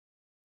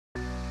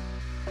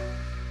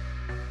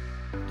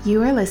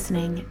You are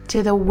listening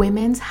to the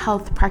Women's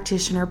Health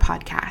Practitioner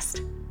Podcast.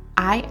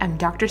 I am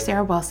Dr.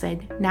 Sarah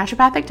Wilson,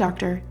 naturopathic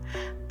doctor,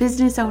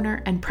 business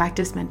owner, and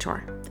practice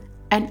mentor.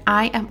 And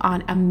I am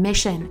on a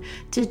mission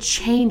to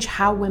change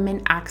how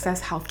women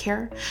access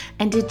healthcare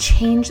and to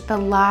change the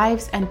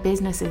lives and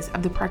businesses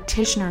of the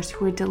practitioners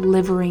who are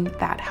delivering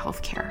that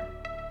healthcare.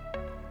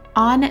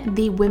 On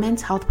the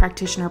Women's Health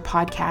Practitioner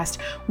Podcast,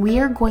 we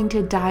are going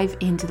to dive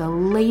into the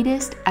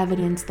latest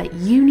evidence that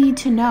you need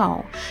to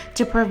know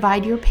to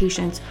provide your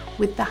patients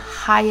with the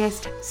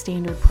highest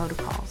standard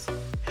protocols.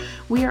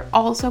 We are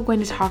also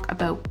going to talk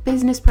about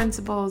business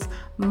principles,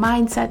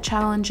 mindset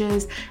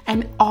challenges,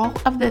 and all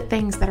of the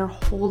things that are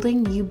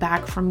holding you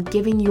back from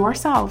giving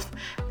yourself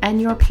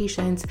and your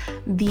patients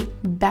the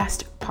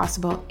best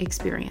possible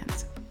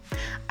experience.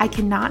 I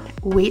cannot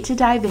wait to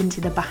dive into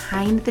the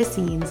behind the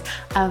scenes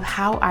of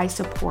how I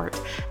support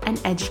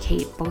and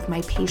educate both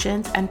my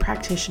patients and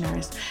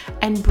practitioners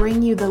and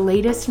bring you the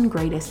latest and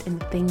greatest in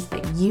things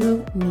that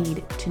you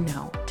need to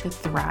know to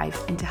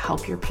thrive and to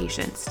help your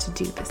patients to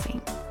do the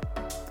same.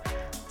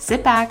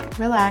 Sit back,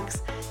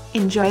 relax,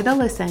 enjoy the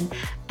listen,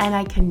 and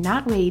I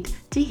cannot wait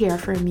to hear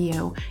from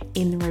you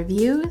in the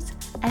reviews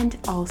and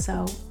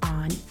also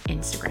on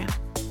Instagram.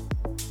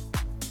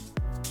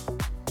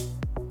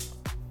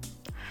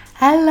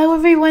 Hello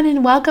everyone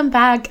and welcome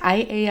back. I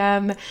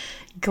am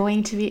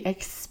going to be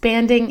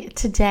expanding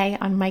today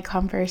on my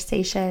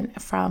conversation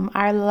from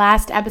our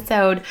last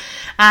episode.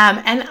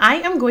 And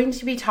I am going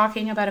to be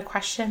talking about a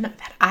question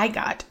that I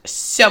got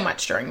so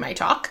much during my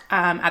talk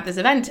at this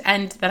event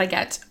and that I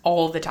get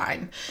all the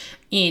time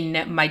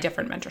in my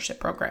different mentorship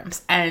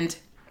programs. And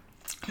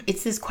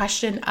it's this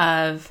question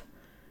of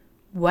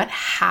what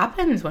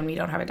happens when we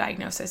don't have a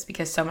diagnosis,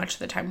 because so much of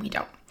the time we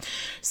don't.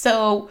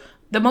 So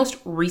the most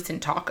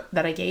recent talk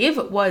that I gave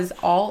was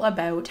all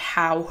about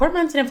how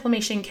hormones and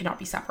inflammation cannot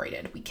be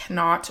separated. We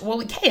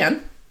can.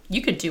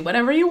 You could do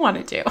whatever you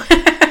want to do.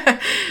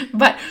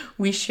 But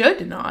we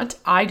should not,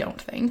 I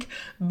don't think,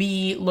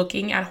 be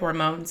looking at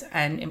hormones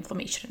and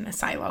inflammation in a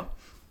silo.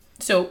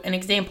 So an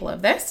example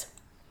of this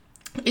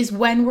is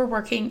when we're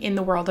working in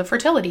the world of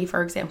fertility.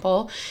 For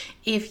example,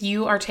 if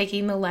you are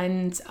taking the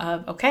lens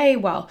of, okay,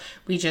 well,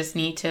 we just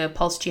need to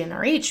pulse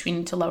GnRH, we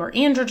need to lower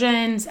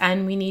androgens,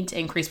 and we need to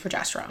increase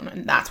progesterone,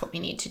 and that's what we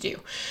need to do,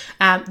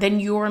 then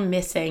you're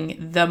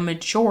missing the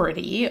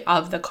majority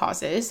of the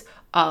causes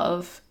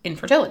of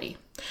infertility.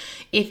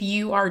 If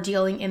you are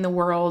dealing in the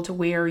world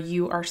where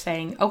you are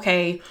saying,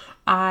 okay,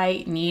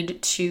 I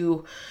need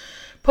to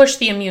push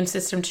the immune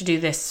system to do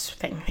this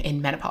thing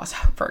in menopause,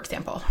 for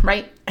example,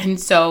 right? And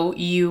so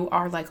you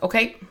are like,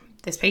 okay,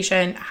 this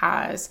patient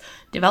has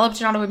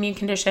developed an autoimmune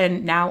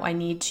condition. Now I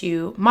need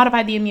to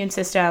modify the immune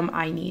system.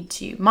 I need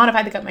to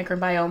modify the gut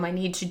microbiome. I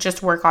need to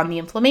just work on the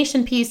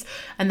inflammation piece,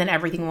 and then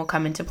everything will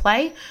come into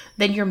play.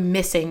 Then you're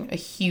missing a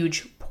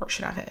huge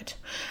portion of it.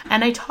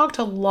 And I talked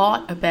a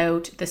lot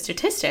about the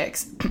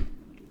statistics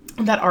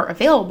that are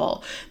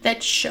available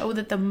that show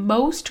that the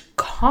most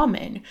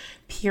common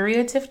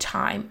periods of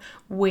time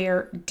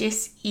where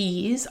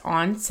dis-ease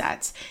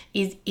onsets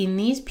is in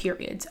these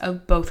periods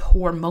of both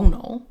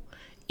hormonal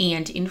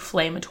and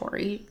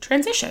inflammatory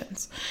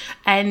transitions.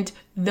 And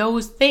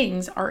those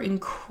things are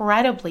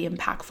incredibly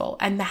impactful,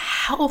 and the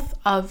health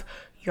of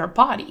your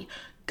body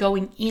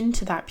going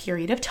into that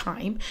period of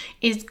time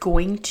is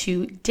going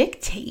to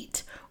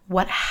dictate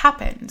what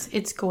happens.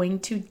 It's going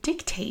to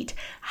dictate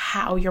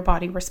how your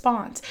body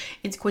responds.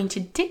 It's going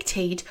to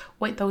dictate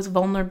what those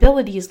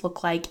vulnerabilities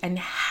look like and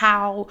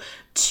how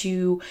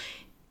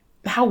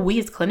we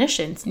as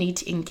clinicians need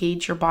to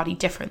engage your body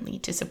differently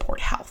to support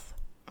health,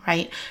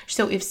 right?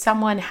 So if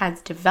someone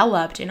has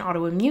developed an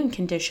autoimmune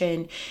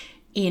condition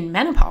in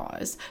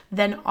menopause,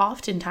 then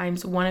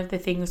oftentimes one of the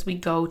things we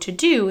go to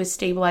do is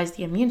stabilize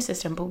the immune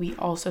system, but we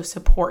also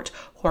support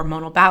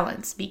hormonal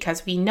balance,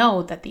 because we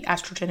know that the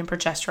estrogen and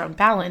progesterone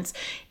balance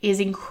is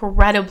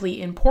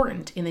incredibly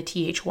important in the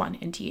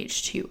Th1 and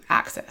Th2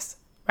 axis,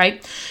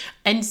 right?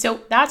 And so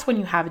that's when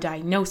you have a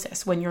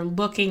diagnosis, when you're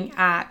looking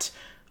at,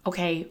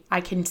 okay, I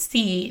can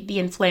see the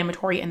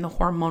inflammatory and the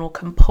hormonal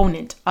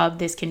component of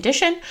this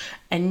condition,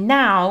 and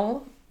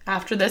now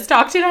after this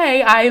talk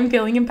today, I am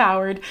feeling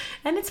empowered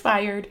and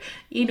inspired,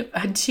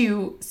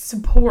 to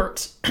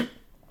support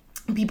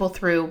people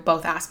through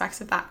both aspects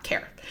of that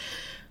care.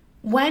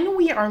 When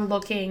we are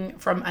looking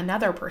from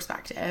another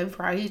perspective,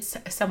 right,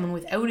 someone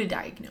without a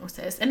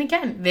diagnosis, and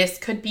again, this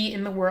could be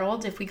in the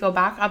world, if we go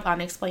back of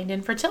unexplained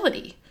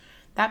infertility,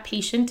 that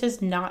patient does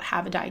not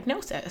have a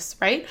diagnosis,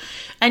 right?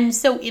 And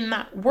so in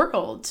that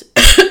world,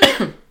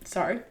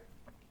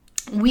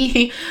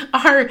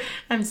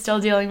 I'm still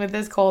dealing with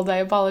this cold. I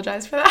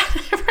apologize for that.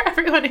 For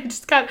everyone who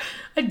just got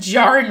a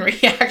jarring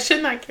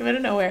reaction that came out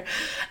of nowhere.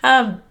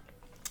 But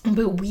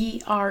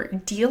we are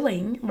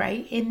dealing,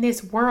 right, in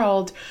this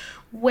world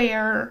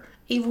where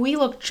if we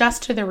look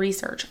just to the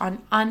research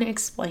on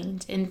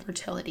unexplained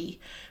infertility,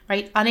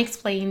 right?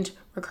 Unexplained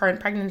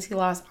recurrent pregnancy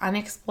loss,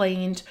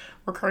 unexplained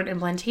recurrent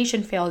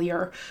implantation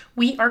failure,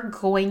 we are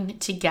going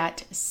to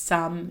get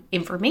some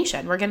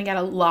information. We're going to get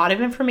a lot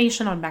of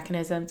information on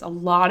mechanisms, a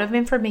lot of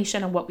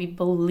information on what we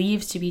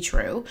believe to be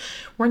true.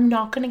 We're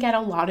not going to get a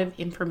lot of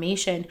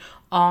information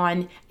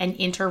on an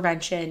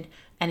intervention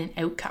and an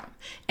outcome.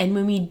 And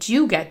when we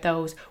do get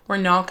those, we're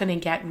not going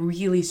to get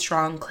really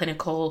strong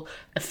clinical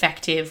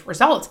effective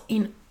results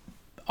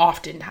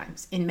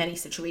oftentimes in many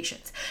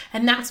situations.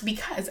 And that's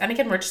because, and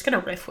again, we're just going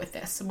to riff with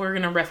this. We're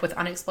going to riff with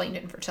unexplained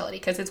infertility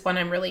because it's one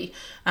I'm really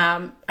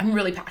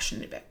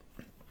passionate about.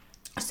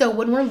 So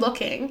when we're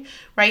looking,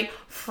 right,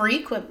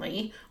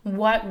 frequently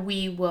what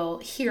we will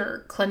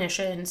hear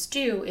clinicians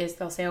do is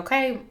they'll say,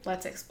 okay,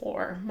 let's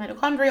explore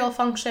mitochondrial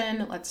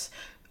function. Let's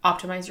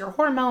optimize your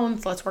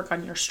hormones. Let's work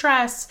on your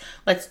stress.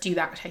 Let's do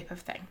that type of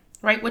thing.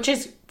 Right? Which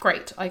is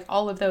great. Like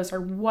all of those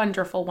are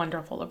wonderful,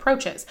 wonderful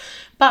approaches.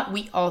 But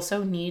we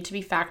also need to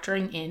be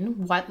factoring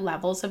in what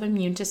levels of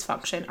immune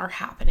dysfunction are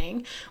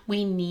happening.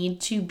 We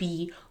need to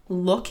be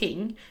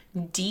looking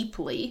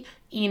deeply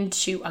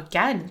into,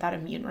 again, that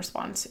immune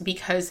response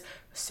because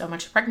so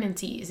much of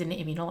pregnancy is an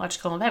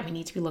immunological event. We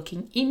need to be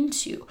looking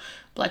into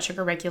blood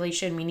sugar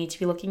regulation. We need to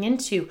be looking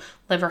into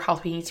liver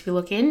health. We need to be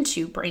looking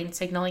into brain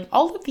signaling,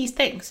 all of these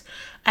things,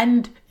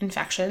 and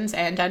infections,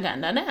 and.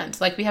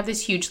 Like we have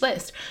this huge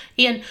list.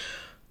 And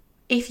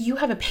if you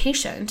have a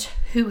patient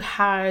who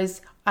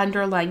has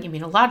underlying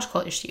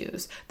immunological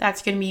issues,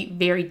 that's going to be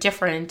very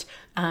different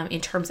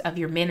in terms of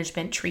your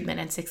management, treatment,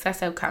 and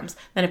success outcomes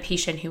than a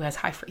patient who has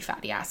high free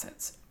fatty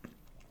acids.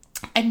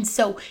 And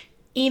so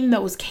in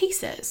those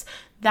cases,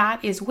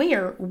 that is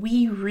where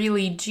we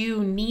really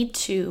do need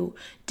to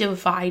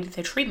divide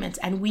the treatments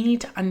and we need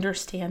to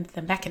understand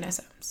the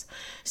mechanisms.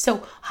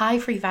 So high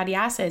free fatty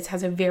acids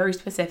has a very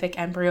specific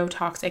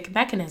embryotoxic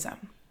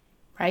mechanism,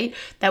 right?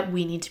 That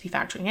we need to be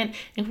factoring in.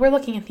 If we're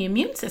looking at the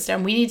immune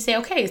system, we need to say,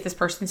 okay, is this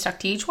person stuck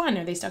to H1?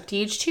 Are they stuck to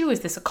H2? Is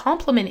this a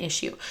complement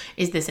issue?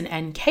 Is this an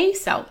NK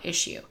cell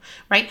issue,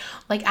 right?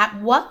 Like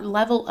at what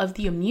level of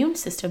the immune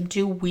system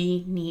do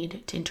we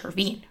need to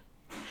intervene?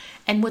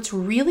 And what's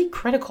really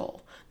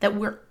critical that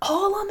we're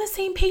all on the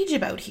same page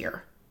about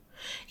here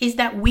is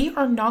that we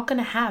are not going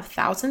to have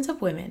thousands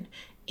of women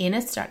in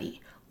a study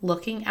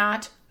looking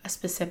at a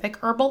specific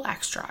herbal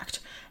extract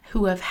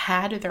who have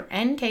had their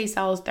NK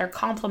cells, their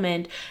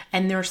complement,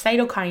 and their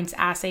cytokines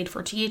assayed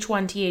for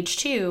Th1,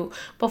 Th2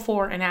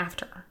 before and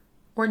after.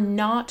 We're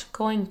not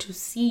going to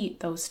see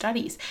those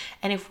studies.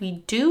 And if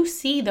we do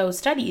see those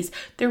studies,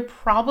 they're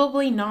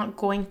probably not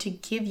going to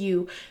give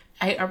you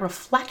a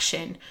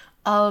reflection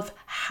of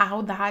how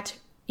that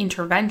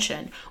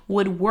intervention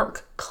would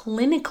work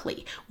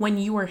clinically when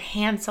you are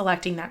hand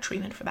selecting that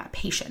treatment for that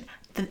patient.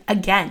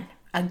 Again,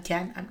 I'm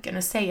going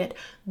to say it,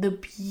 the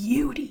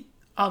beauty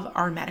of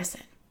our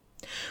medicine.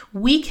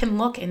 We can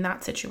look in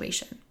that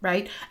situation,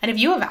 right? And if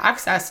you have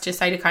access to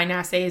cytokine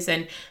assays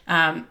and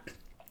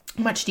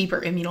much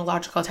deeper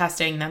immunological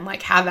testing, then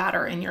like have that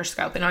or in your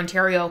scope. In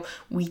Ontario,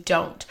 we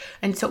don't.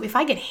 And so if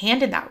I get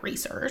handed that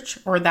research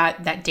or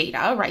that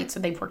data, right? So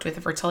they've worked with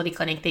a fertility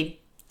clinic,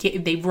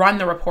 they've run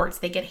the reports,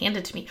 they get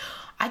handed to me.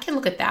 I can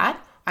look at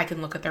that. I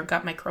can look at their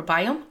gut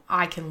microbiome.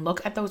 I can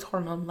look at those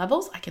hormone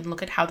levels. I can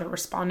look at how they're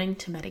responding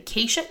to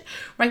medication,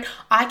 right?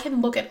 I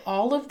can look at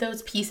all of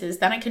those pieces.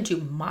 Then I can do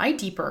my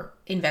deeper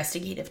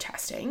investigative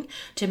testing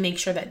to make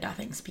sure that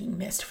nothing's being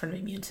missed from an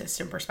immune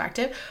system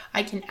perspective.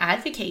 I can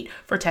advocate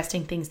for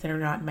testing things that are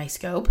not in my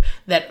scope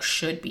that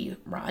should be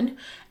run.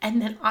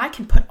 And then I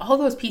can put all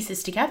those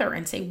pieces together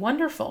and say,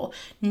 wonderful.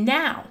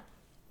 Now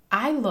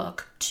I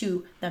look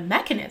to the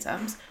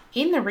mechanisms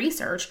in the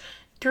research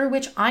through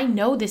which I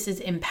know this is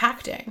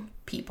impacting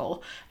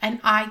people and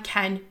I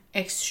can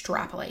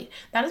extrapolate.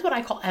 That is what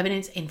I call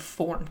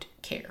evidence-informed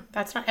care.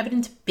 That's not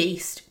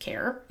evidence-based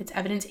care. It's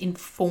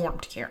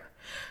evidence-informed care.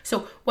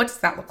 So what does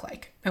that look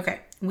like? Okay,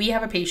 we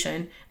have a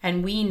patient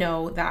and we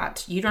know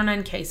that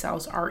uterine NK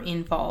cells are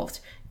involved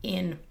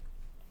in,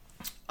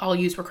 I'll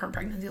use recurrent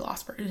pregnancy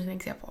loss as an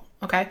example.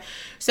 Okay,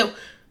 so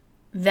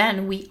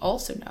then we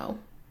also know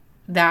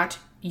that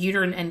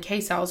uterine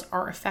NK cells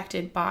are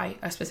affected by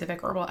a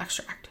specific herbal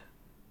extract.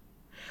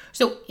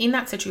 So in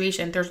that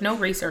situation, there's no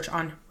research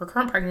on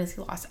recurrent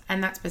pregnancy loss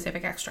and that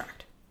specific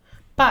extract.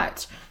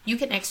 But you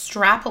can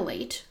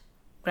extrapolate,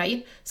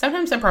 right?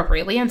 Sometimes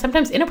appropriately and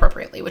sometimes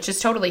inappropriately, which is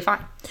totally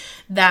fine.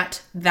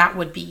 That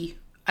would be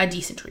a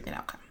decent treatment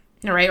outcome,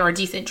 right? Or a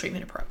decent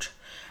treatment approach.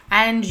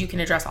 And you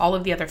can address all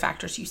of the other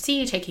factors you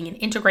see, taking an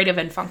integrative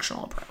and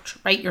functional approach,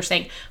 right? You're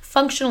saying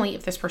functionally,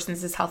 if this person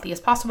is as healthy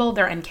as possible,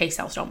 their NK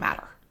cells don't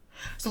matter.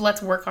 So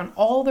let's work on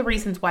all the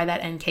reasons why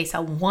that NK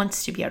cell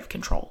wants to be out of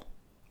control.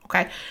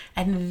 Okay.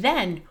 And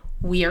then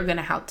we are going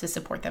to help to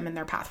support them in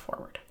their path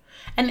forward.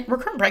 And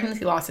recurrent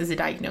pregnancy loss is a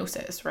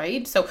diagnosis,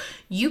 right? So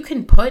you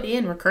can put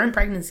in recurrent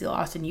pregnancy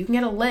loss and you can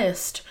get a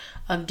list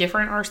of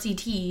different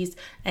RCTs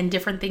and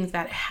different things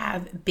that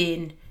have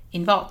been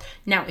involved.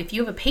 Now, if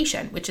you have a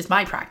patient, which is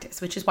my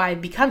practice, which is why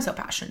I've become so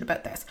passionate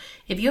about this,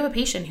 if you have a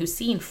patient who's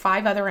seen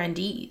 5 other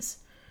NDs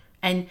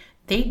and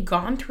they've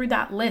gone through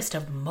that list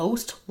of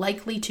most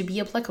likely to be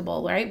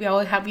applicable, right? We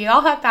all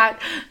have that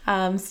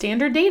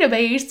standard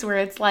database where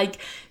it's like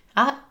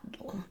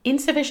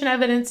insufficient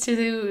evidence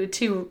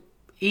to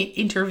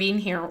intervene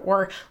here,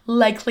 or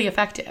likely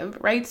effective,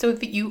 right? So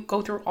if you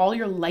go through all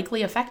your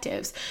likely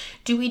effectives,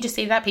 do we just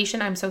say to that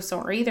patient, I'm so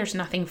sorry, there's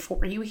nothing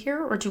for you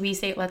here? Or do we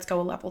say, let's go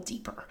a level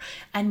deeper?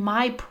 And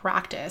my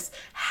practice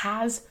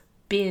has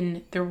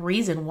been the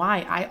reason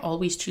why I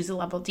always choose a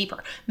level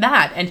deeper.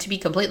 That, and to be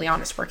completely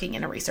honest, working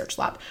in a research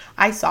lab,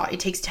 I saw it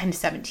takes 10 to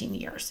 17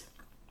 years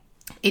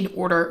in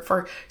order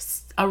for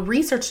a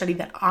research study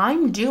that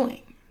I'm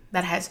doing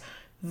that has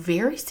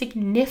very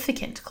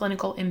significant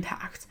clinical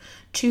impact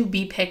to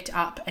be picked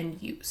up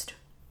and used.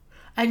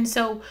 And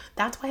so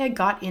that's why I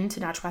got into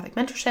naturopathic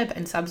mentorship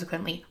and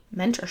subsequently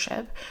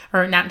mentorship,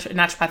 or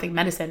naturopathic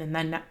medicine and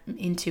then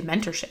into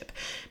mentorship,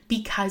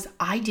 because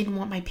I didn't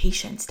want my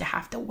patients to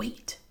have to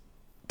wait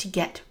to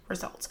get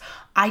results.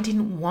 I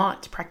didn't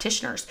want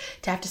practitioners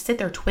to have to sit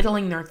there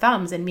twiddling their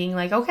thumbs and being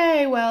like,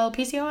 okay, well,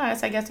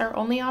 PCOS, I guess our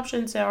only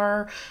options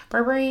are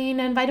berberine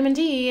and vitamin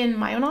D and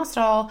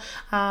myonostal,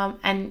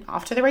 and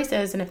off to the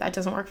races. And if that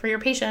doesn't work for your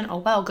patient, oh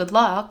well, good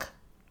luck,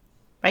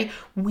 right?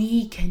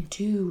 We can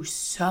do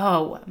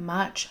so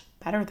much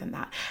better than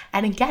that.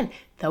 And again,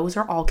 those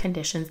are all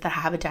conditions that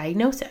have a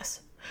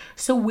diagnosis.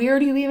 So where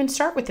do you even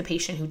start with the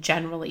patient who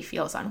generally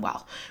feels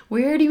unwell?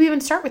 Where do you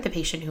even start with the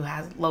patient who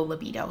has low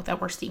libido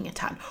that we're seeing a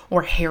ton,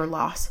 or hair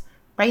loss,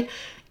 right?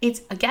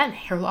 It's, again,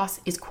 hair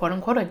loss is quote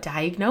unquote a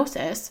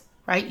diagnosis,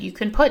 right? You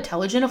can put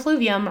telogen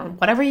effluvium or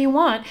whatever you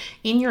want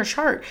in your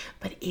chart,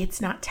 but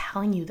it's not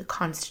telling you the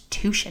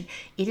constitution.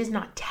 It is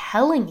not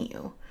telling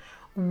you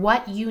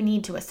what you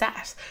need to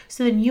assess.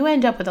 So then you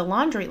end up with a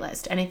laundry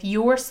list. And if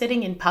you're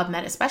sitting in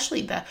PubMed,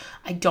 especially the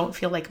I don't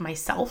feel like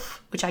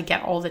myself, which I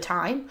get all the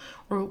time,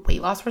 or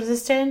weight loss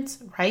resistance,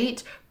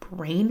 right?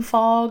 Brain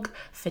fog,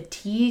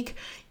 fatigue,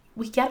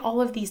 we get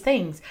all of these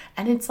things.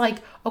 And it's like,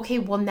 okay,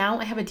 well, now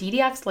I have a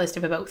DDX list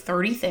of about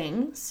 30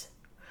 things.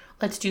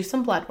 Let's do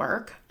some blood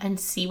work and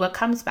see what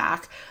comes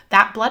back.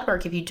 That blood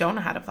work, if you don't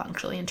know how to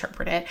functionally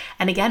interpret it,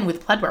 and again,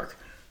 with blood work,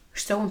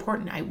 so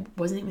important. I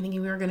wasn't even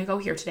thinking we were going to go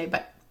here today,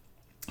 but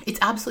it's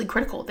absolutely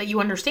critical that you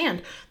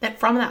understand that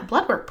from that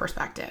blood work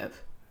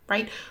perspective,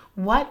 right,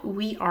 what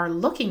we are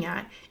looking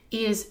at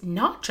is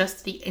not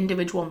just the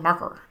individual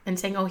marker and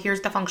saying, oh,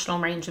 here's the functional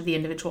range of the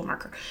individual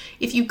marker.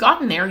 If you've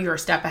gotten there, you're a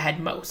step ahead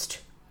most,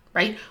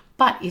 right?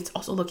 But it's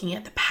also looking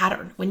at the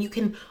pattern. When you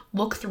can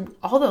look through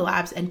all the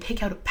labs and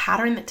pick out a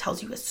pattern that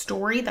tells you a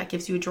story, that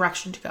gives you a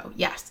direction to go,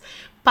 yes.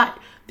 But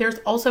there's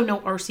also no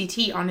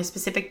RCT on a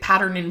specific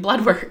pattern in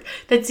blood work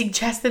that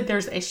suggests that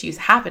there's issues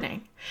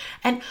happening.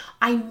 And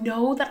I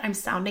know that I'm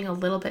sounding a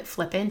little bit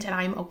flippant and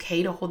I'm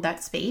okay to hold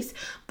that space,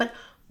 but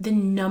the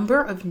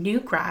number of new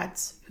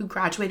grads who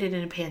graduated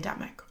in a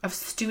pandemic, of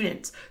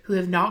students who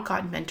have not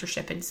gotten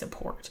mentorship and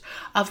support,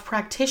 of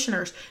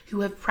practitioners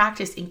who have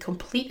practiced in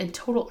complete and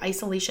total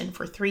isolation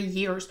for 3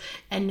 years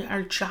and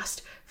are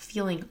just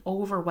feeling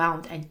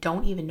overwhelmed and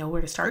don't even know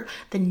where to start,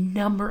 the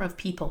number of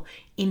people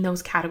in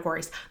those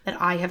categories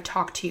that I have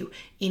talked to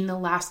in the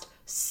last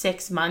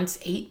 6 months,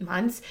 8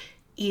 months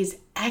is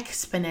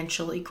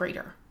exponentially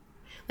greater.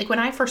 Like when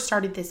I first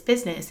started this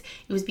business,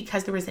 it was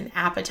because there was an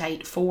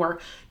appetite for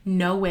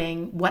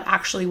knowing what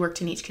actually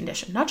worked in each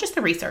condition, not just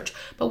the research,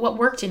 but what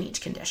worked in each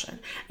condition.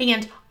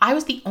 And I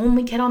was the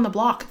only kid on the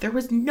block. There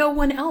was no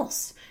one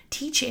else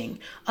teaching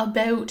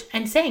about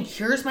and saying,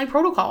 here's my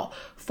protocol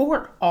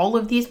for all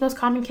of these most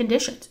common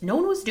conditions. No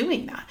one was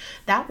doing that.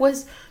 That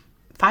was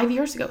 5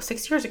 years ago,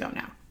 6 years ago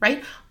now,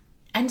 right?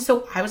 And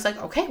so I was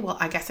like, okay, well,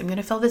 I guess I'm going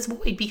to fill this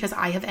void because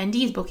I have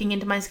NDs booking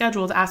into my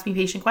schedule to ask me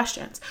patient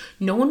questions.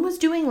 No one was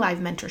doing live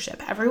mentorship.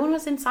 Everyone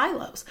was in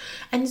silos.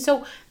 And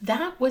so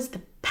that was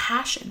the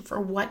passion for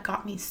what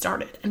got me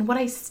started. And what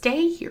I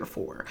stay here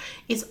for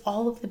is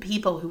all of the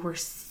people who were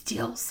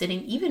still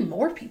sitting, even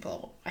more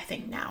people, I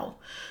think now,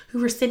 who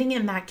were sitting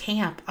in that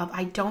camp of,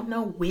 I don't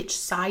know which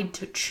side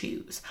to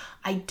choose.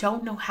 I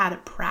don't know how to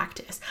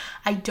practice.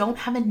 I don't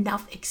have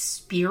enough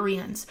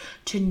experience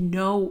to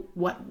know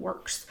what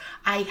works.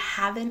 I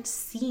haven't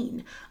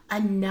seen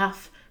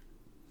enough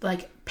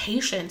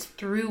patients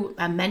through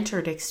a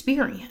mentored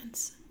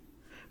experience.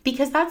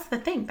 Because that's the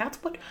thing.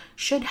 That's what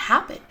should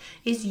happen,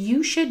 is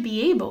you should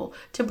be able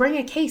to bring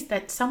a case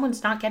that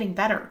someone's not getting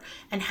better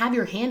and have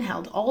your hand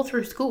held all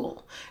through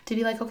school to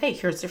be like, okay,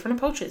 here's different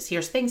approaches.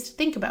 Here's things to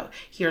think about.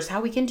 Here's how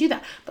we can do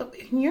that. But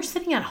when you're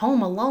sitting at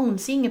home alone,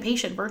 seeing a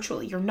patient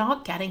virtually, you're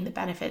not getting the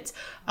benefits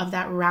of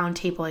that round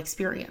table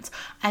experience.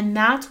 And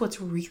that's what's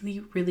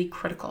really, really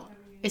critical,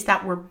 is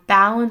that we're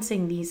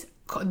balancing these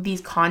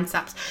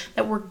concepts,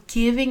 that we're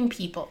giving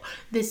people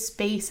the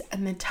space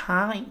and the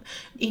time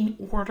in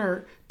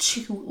order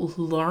to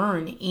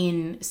learn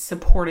in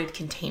supported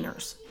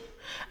containers.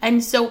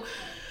 And so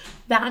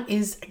that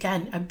is,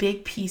 again, a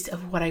big piece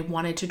of what I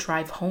wanted to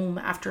drive home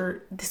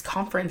after this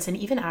conference and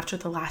even after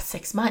the last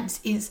 6 months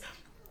is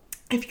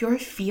if you're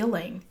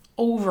feeling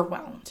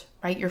overwhelmed,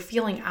 right? You're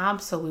feeling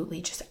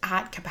absolutely just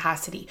at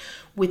capacity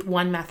with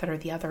one method or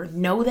the other,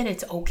 know that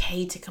it's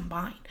okay to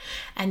combine.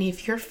 And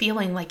if you're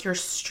feeling like you're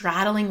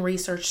straddling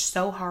research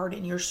so hard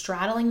and you're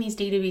straddling these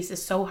databases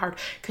so hard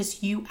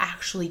because you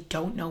actually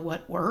don't know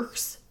what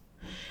works,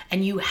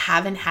 and you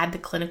haven't had the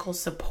clinical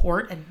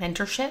support and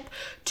mentorship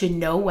to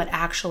know what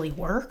actually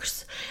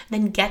works,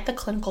 then get the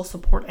clinical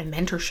support and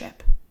mentorship.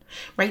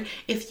 Right?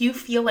 If you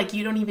feel like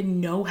you don't even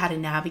know how to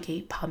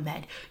navigate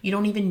PubMed, you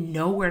don't even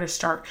know where to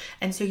start,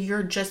 and so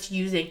you're just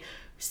using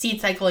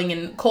seed cycling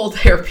and cold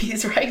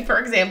therapies, right? For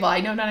example, I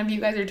know none of you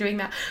guys are doing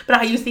that, but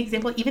I use the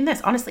example, even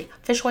this, honestly,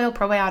 fish oil,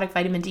 probiotic,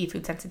 vitamin D,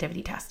 food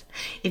sensitivity test.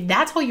 If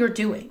that's all you're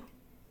doing,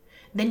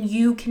 then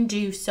you can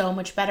do so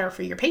much better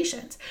for your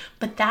patients.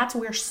 But that's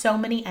where so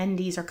many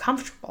NDs are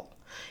comfortable.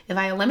 If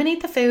I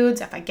eliminate the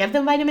foods, if I give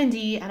them vitamin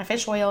D and a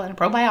fish oil and a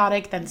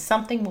probiotic, then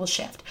something will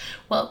shift.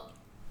 Well,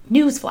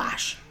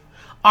 newsflash,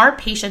 our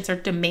patients are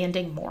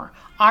demanding more.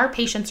 Our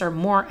patients are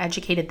more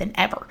educated than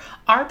ever.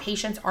 Our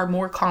patients are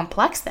more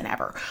complex than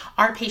ever.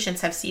 Our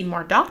patients have seen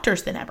more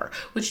doctors than ever,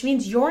 which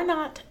means you're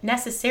not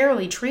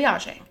necessarily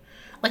triaging.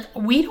 Like,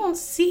 we don't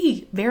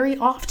see very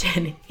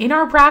often in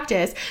our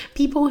practice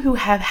people who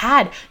have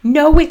had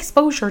no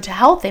exposure to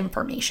health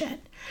information.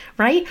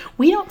 Right?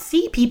 We don't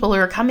see people who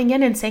are coming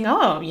in and saying,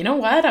 oh, you know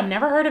what? I've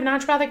never heard of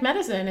naturopathic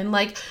medicine. And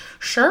like,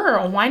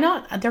 sure, why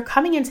not? They're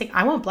coming in saying,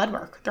 I want blood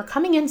work. They're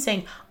coming in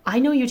saying, I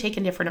know you take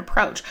a different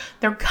approach.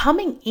 They're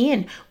coming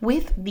in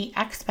with the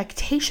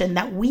expectation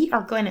that we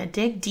are going to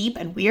dig deep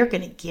and we are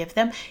going to give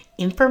them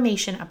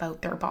information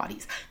about their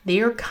bodies. They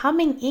are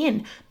coming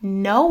in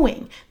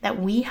knowing that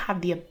we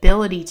have the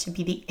ability to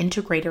be the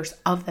integrators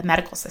of the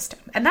medical system.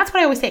 And that's what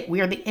I always say.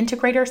 We are the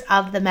integrators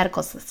of the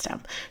medical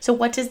system. So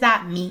what does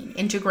that mean?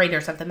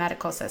 Integrators of the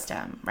medical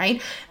system,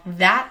 right?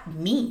 That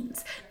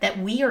means that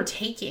we are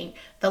taking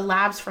the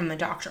labs from the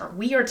doctor.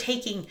 We are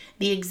taking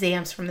the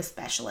exams from the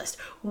specialist.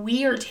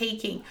 We are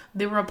taking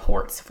the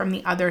reports from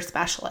the other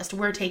specialist.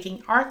 We're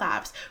taking our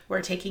labs.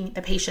 We're taking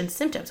the patient's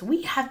symptoms.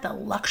 We have the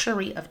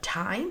luxury of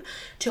time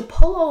to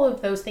pull all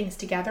of those things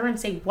together and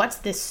say, what's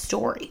this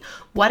story?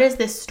 What is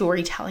this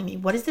story telling me?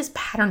 What is this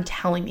pattern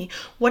telling me?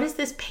 What is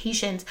this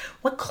patient?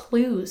 What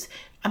clues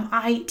am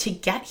I to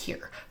get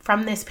here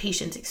from this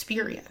patient's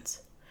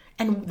experience?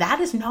 And that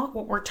is not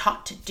what we're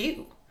taught to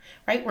do.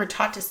 Right? We're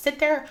taught to sit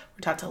there,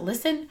 we're taught to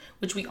listen,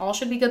 which we all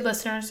should be good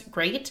listeners,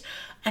 great.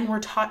 And we're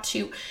taught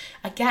to,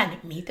 again,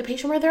 meet the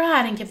patient where they're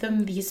at and give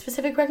them these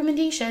specific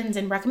recommendations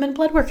and recommend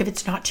blood work if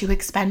it's not too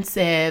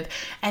expensive,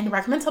 and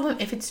recommend supplement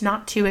if it's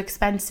not too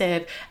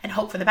expensive, and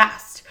hope for the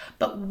best.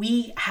 But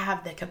we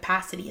have the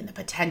capacity and the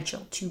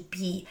potential to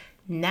be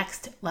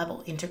next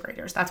level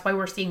integrators. That's why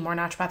we're seeing more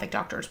naturopathic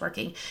doctors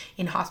working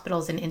in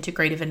hospitals and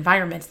integrative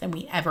environments than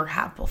we ever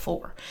have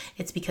before.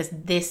 It's because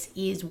this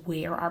is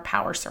where our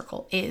power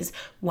circle is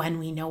when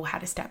we know how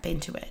to step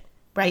into it,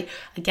 right?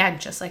 Again,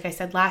 just like I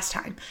said last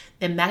time,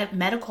 the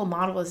medical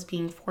model is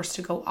being forced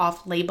to go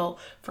off label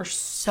for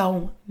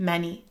so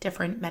many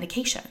different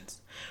medications.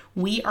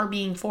 We are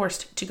being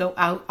forced to go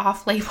out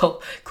off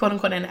label, quote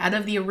unquote, and out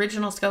of the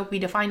original scope we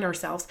defined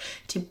ourselves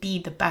to be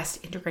the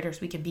best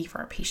integrators we can be for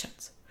our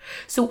patients.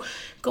 So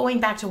going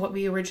back to what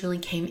we originally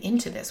came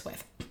into this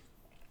with,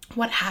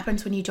 what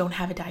happens when you don't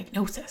have a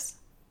diagnosis,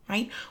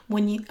 right?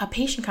 When a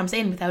patient comes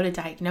in without a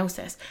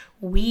diagnosis,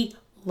 we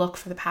look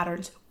for the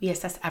patterns. We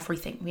assess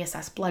everything. We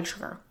assess blood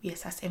sugar. We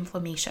assess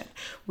inflammation.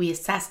 We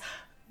assess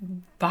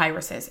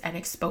viruses and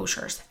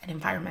exposures and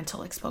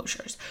environmental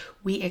exposures.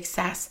 We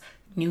assess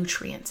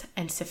nutrients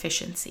and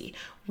sufficiency.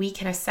 We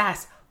can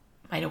assess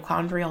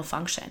mitochondrial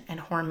function and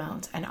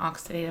hormones and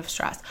oxidative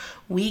stress.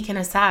 We can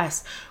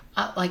assess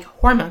like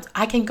hormones.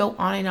 I can go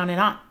on and on and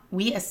on.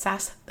 We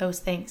assess those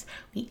things.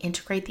 We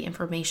integrate the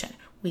information.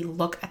 We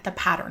look at the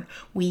pattern.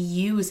 We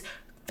use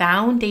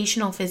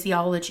foundational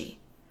physiology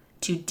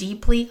to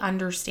deeply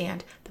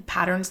understand the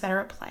patterns that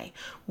are at play.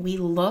 We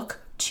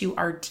look to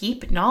our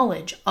deep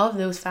knowledge of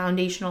those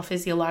foundational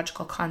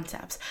physiological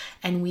concepts,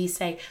 and we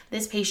say,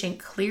 this patient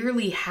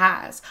clearly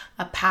has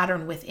a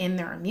pattern within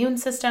their immune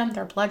system,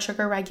 their blood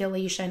sugar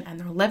regulation, and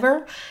their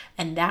liver,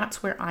 and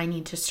that's where I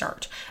need to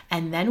start.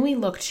 And then we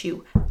look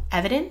to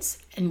evidence,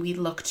 and we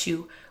look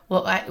to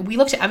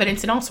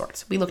evidence in all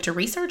sorts. We look to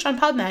research on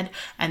PubMed,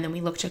 and then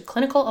we look to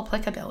clinical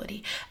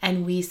applicability,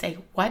 and we say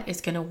what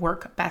is going to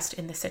work best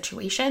in this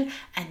situation,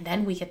 and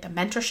then we get the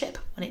mentorship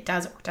when it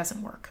does or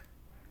doesn't work.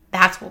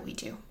 That's what we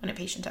do when a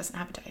patient doesn't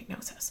have a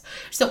diagnosis.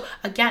 So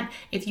again,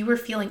 if you were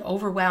feeling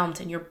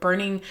overwhelmed and you're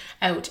burning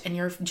out and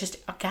you're just,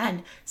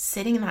 again,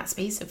 sitting in that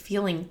space of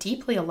feeling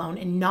deeply alone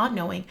and not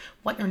knowing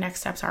what your next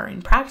steps are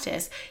in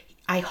practice,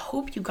 I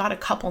hope you got a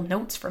couple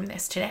notes from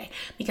this today,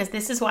 because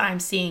this is what I'm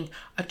seeing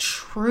a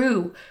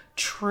true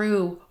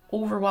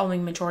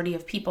overwhelming majority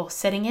of people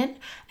sitting in.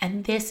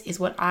 And this is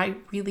what I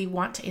really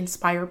want to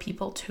inspire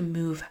people to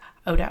move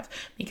out of,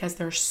 because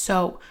there's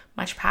so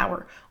much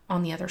power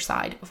on the other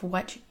side of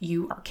what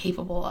you are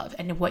capable of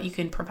and what you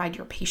can provide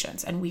your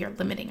patients. And we are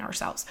limiting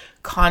ourselves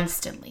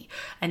constantly.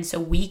 And so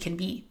we can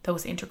be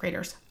those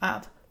integrators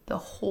of the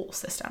whole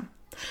system.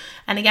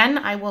 And again,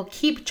 I will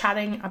keep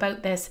chatting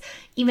about this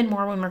even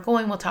more when we're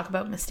going. We'll talk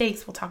about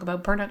mistakes. We'll talk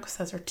about burnout because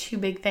those are two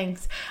big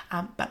things.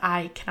 But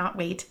I cannot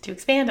wait to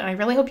expand. And I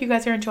really hope you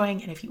guys are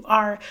enjoying. And if you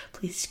are,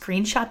 please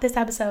screenshot this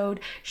episode,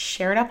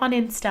 share it up on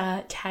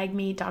Insta, tag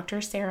me Dr.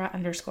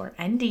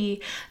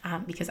 Sarah_ND,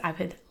 because I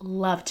would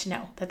love to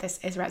know that this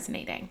is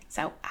resonating.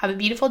 So have a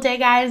beautiful day,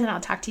 guys, and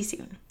I'll talk to you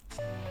soon.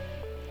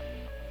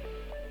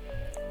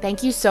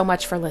 Thank you so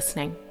much for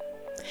listening.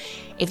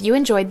 If you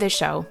enjoyed this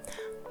show,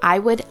 I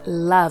would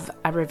love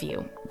a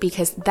review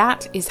because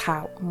that is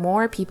how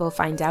more people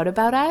find out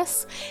about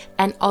us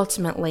and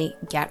ultimately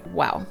get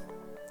well.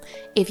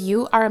 If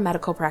you are a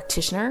medical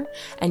practitioner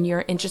and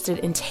you're interested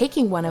in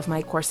taking one of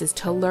my courses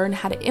to learn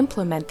how to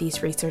implement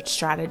these research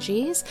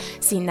strategies,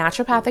 see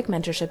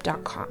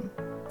naturopathicmentorship.com.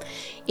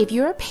 If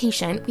you're a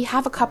patient, we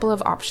have a couple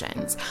of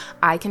options.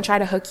 I can try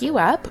to hook you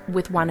up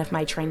with one of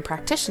my trained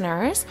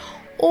practitioners,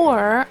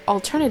 or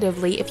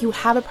alternatively, if you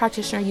have a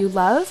practitioner you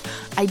love,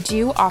 I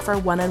do offer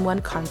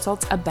one-on-one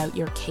consults about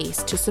your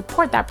case to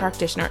support that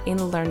practitioner in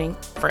learning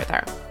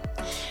further.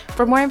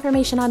 For more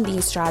information on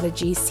these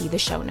strategies, see the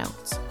show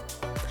notes.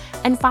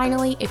 And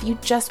finally, if you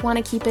just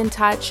want to keep in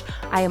touch,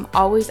 I am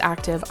always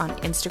active on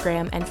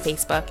Instagram and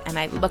Facebook, and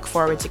I look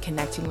forward to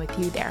connecting with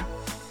you there.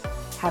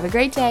 Have a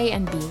great day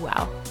and be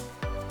well.